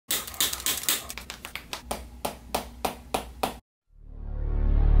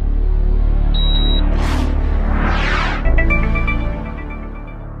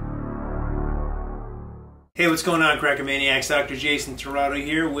Hey, what's going on, Crackamaniacs? Dr. Jason Tirado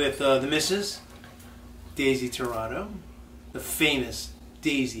here with the Mrs. Daisy Tirado, the famous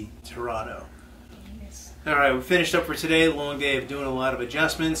Daisy Tirado. Yes. All right, we're finished up for today. Long day of doing a lot of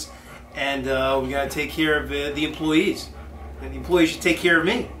adjustments, and we got to take care of the employees. And the employees should take care of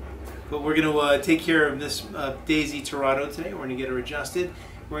me. But we're going to take care of this Daisy Tirado today. We're going to get her adjusted.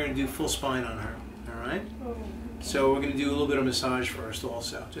 We're going to do full spine on her. All right? Oh. So we're going to do a little bit of massage first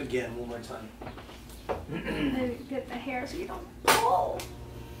also. So again, one more time. Get the hair so you don't pull.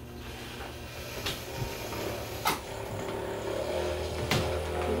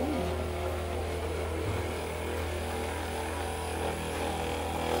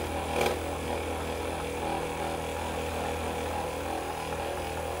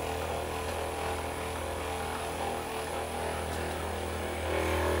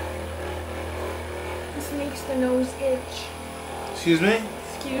 This makes the nose itch. Excuse me?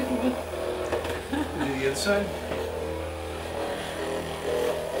 Excuse me. Do the other side.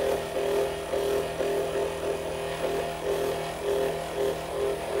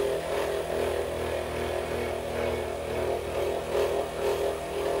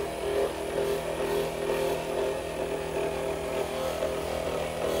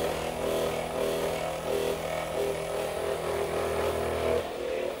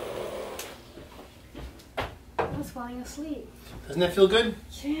 I was falling asleep. Doesn't that feel good?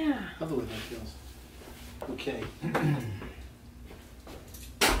 Yeah. I love the way that feels. Okay.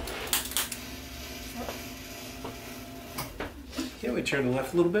 Can't we turn to the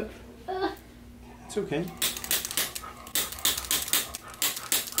left a little bit? It's okay.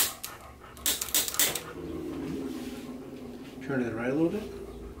 Turn to the right a little bit.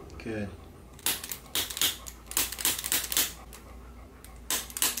 Good.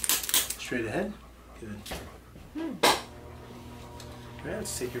 Straight ahead. Good. All right,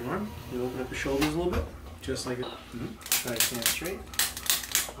 let's take your arm. You open up your shoulders a little bit. Just like it. Try to stand straight.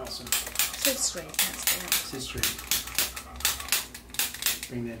 Awesome. Sit straight. That's Sit straight.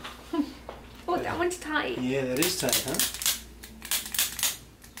 Bring that. Oh, that one's tight. Yeah, that is tight, huh?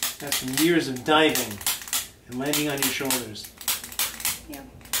 That's some years of diving and landing on your shoulders. Yeah.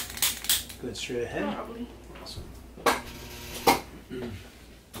 Good, straight ahead. Probably. Awesome.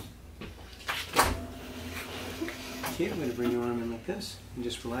 Okay, I'm going to bring your arm in like this and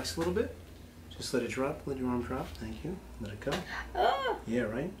just relax a little bit. Just let it drop. Let your arm drop. Thank you. Let it go. Oh. Yeah,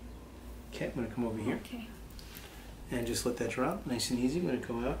 right? Okay, I'm going to come over here. Okay. And just let that drop. Nice and easy. I'm going to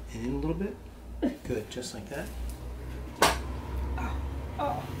go out and in a little bit. Good, just like that. Oh.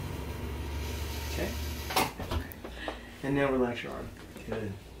 Oh. Okay. And now relax your arm.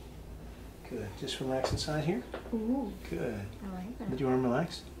 Good. Good. Just relax inside here. Ooh. Good. I like that. Let your arm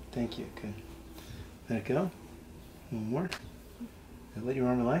relax. Thank you. Good. Let it go. One more. And let your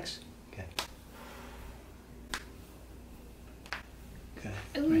arm relax. Okay. Good.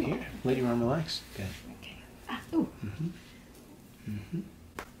 Ooh. Right here. Let your arm relax. Good. Okay. Ooh.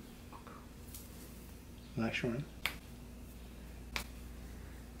 Relax your arm.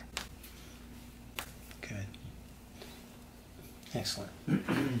 Good. Excellent.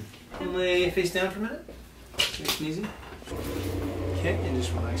 And lay face down for a minute. Nice and easy. Okay, and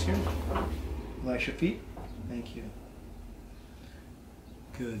just relax here. Relax your feet. Thank you.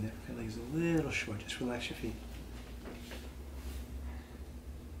 Good. That leg's a little short. Just relax your feet.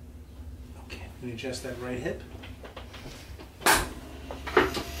 Okay, I'm going to adjust that right hip.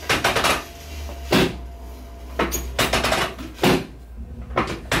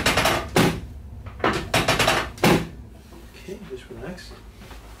 Okay, just relax.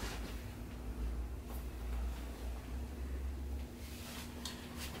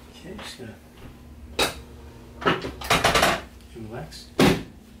 Okay, just gonna relax.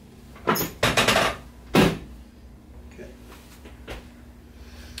 Okay.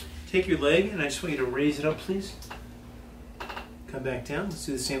 Take your leg and I just want you to raise it up, please. Come back down. Let's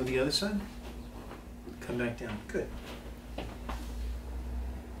do the same with the other side. Come back down. Good.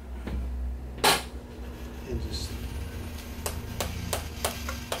 And just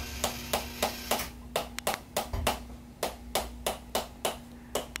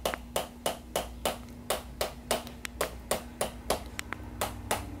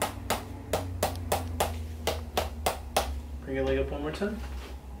bring your leg up one more time.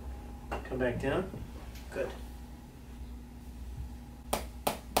 Come back down. Good.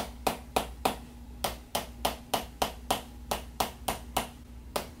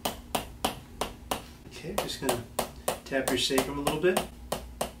 Okay, just going to tap your sacrum a little bit.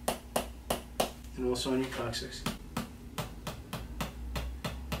 And also on your coccyx.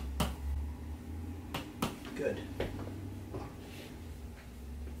 Good.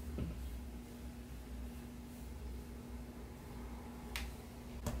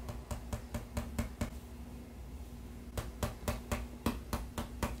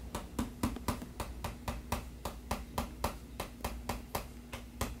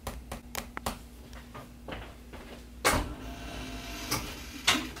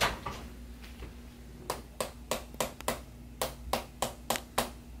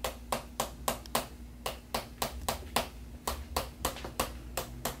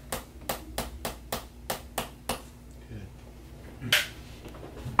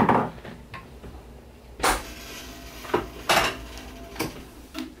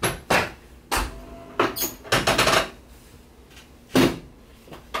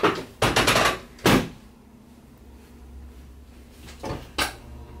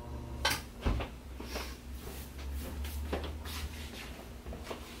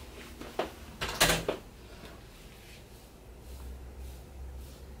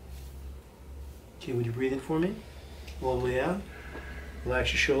 Okay, would you breathe in for me? All the way out.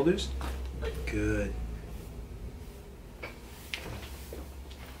 Relax your shoulders. Good.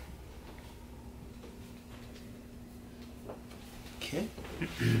 Okay.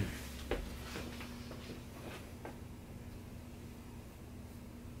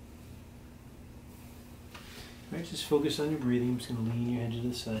 All right, just focus on your breathing. I'm just going to lean your head to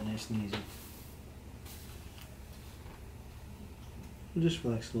the side, nice and easy. And just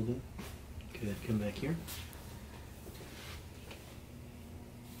relax a little bit. Good. Come back here.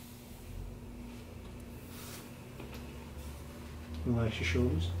 Relax your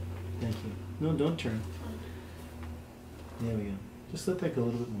shoulders. Thank you. No, don't turn. There we go. Just let that go a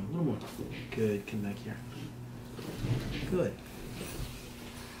little bit more. A little more. Good. Come back here. Good.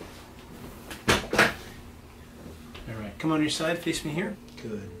 All right. Come on your side. Face me here.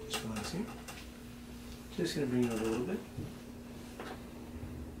 Good. Just relax here. Just going to bring it up a little bit.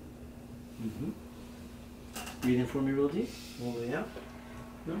 Breathe in for me real deep. All the way out.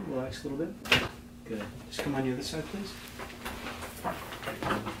 No, relax a little bit. Good. Just come on the other side, please.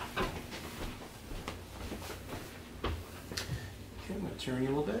 Okay, I'm going to turn you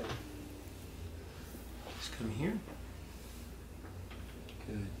a little bit. Just come here.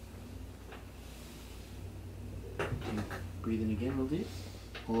 Good. And breathe in again real deep.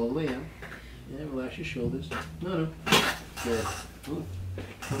 All the way out. And relax your shoulders. No. Good. Ooh.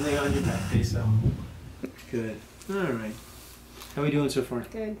 And lay on your back, face out. Good. All right. How are we doing so far?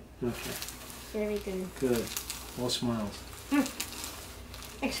 Good. Okay. Very good. Good. All smiles.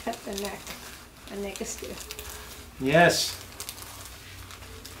 Except the neck. The neck is stiff. Yes.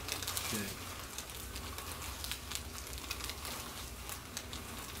 Good.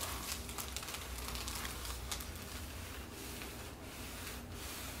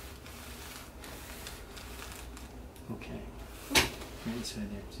 Okay. Right inside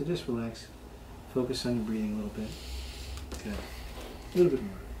there. So just relax. Focus on your breathing a little bit. Good. A little bit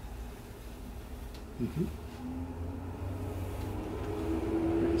more.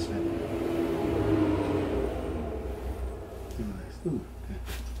 Right inside there. And relax. A little more. Good.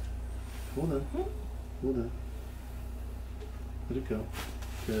 Hold on. Hold on. Let it go.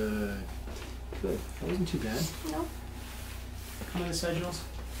 Good. Good. That wasn't too bad. No. Come on this side, Jules.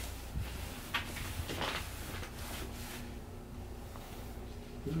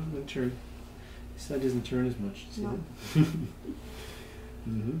 No, turn. This side doesn't turn as much. See No. that?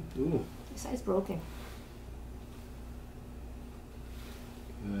 Ooh. This side's broken.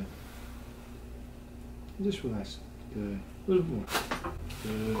 Good. And just relax. Good. A little more.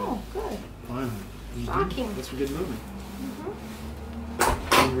 Good. Oh, good. Finally. Shocking. That's a good movement.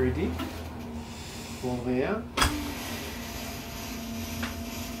 Breathe very deep. All the way out.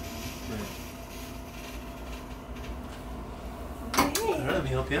 Good. Okay. All right, let me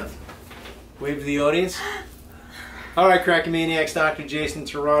help you out. Wave to the audience. All right, Crackamaniacs, Dr. Jason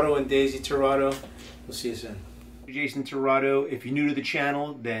Tirado and Daisy Tirado. We'll see you soon. Jason Tirado. If you're new to the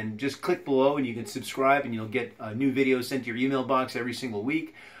channel, then just click below and you can subscribe and you'll get new videos sent to your email box every single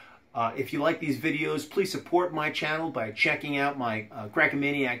week. If you like these videos, please support my channel by checking out my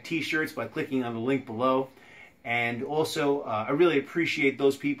Crackamaniac t-shirts by clicking on the link below. And also, I really appreciate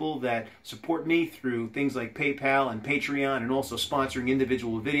those people that support me through things like PayPal and Patreon and also sponsoring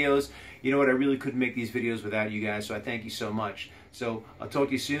individual videos. You know what? I really couldn't make these videos without you guys, so I thank you so much. So I'll talk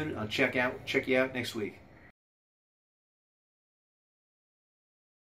to you soon. I'll check you out next week.